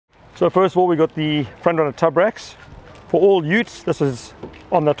So first of all, we got the front runner tub racks for all utes. This is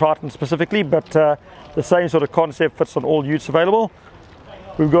on the Titan specifically, but the same sort of concept fits on all utes available.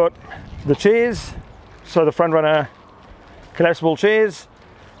 We've got the chairs, so the front runner collapsible chairs,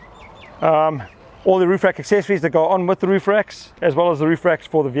 all the roof rack accessories that go on with the roof racks, as well as the roof racks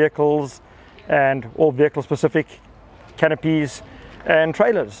for the vehicles and all vehicle specific canopies and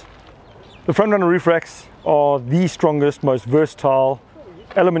trailers. The front runner roof racks are the strongest, most versatile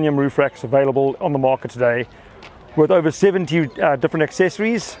aluminium roof racks available on the market today, with over 70 different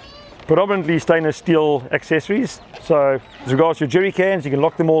accessories, predominantly stainless steel accessories. So as regards to your jerry cans, you can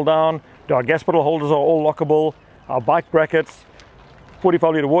lock them all down. Our gas bottle holders are all lockable. Our bike brackets,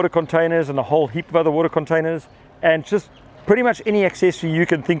 45 litre water containers, and a whole heap of other water containers, and just pretty much any accessory you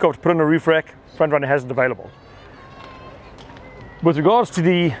can think of to put on a roof rack, front runner has it available. With regards to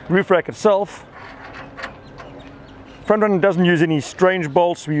the roof rack itself, front runner doesn't use any strange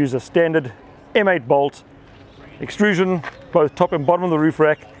bolts. We use a standard M8 bolt extrusion, both top and bottom of the roof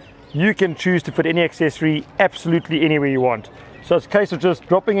rack. You can choose to fit any accessory absolutely anywhere you want. So it's a case of just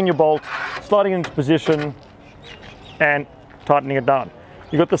dropping in your bolt, sliding into position, and tightening it down.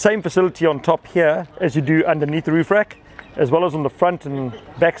 You've got the same facility on top here as you do underneath the roof rack, as well as on the front and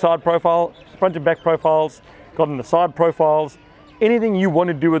back side profile, front and back profiles, got on the side profiles. Anything you want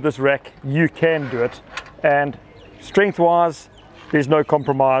to do with this rack, you can do it. And strength wise, there's no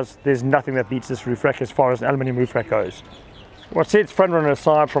compromise. There's nothing that beats this roof rack as far as an aluminium roof rack goes. What sets front runner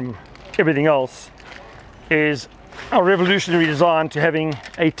aside from everything else is our revolutionary design to having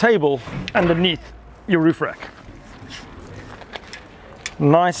a table underneath your roof rack.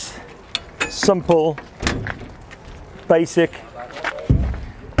 Nice, simple, basic,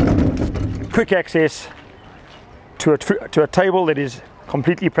 quick access to a table that is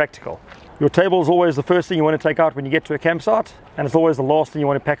completely practical. Your table is always the first thing you want to take out when you get to a campsite, and it's always the last thing you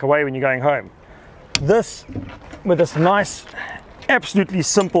want to pack away when you're going home. This, with this nice, absolutely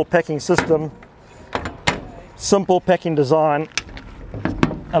simple packing system, simple packing design,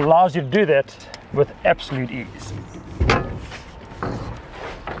 allows you to do that with absolute ease.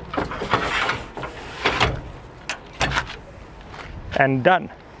 And done.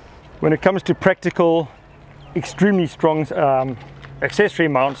 When it comes to practical, extremely strong accessory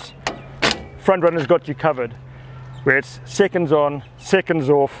mounts, front runner's got you covered, where it's seconds on, seconds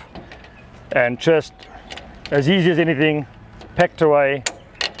off, and just as easy as anything, packed away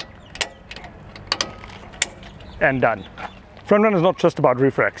and done. Front runner is not just about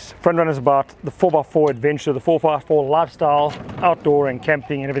roof racks. Front runner is about the 4x4 adventure, the 4x4 lifestyle, outdoor and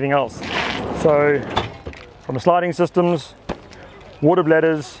camping and everything else. So from sliding systems, water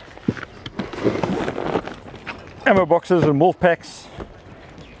bladders, ammo boxes and wolf packs.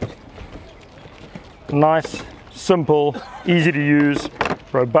 Nice, simple, easy to use,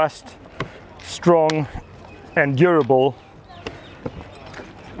 robust, strong and durable.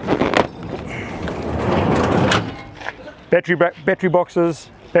 Battery boxes,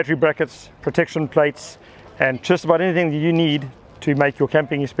 battery brackets, protection plates, and just about anything that you need to make your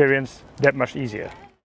camping experience that much easier.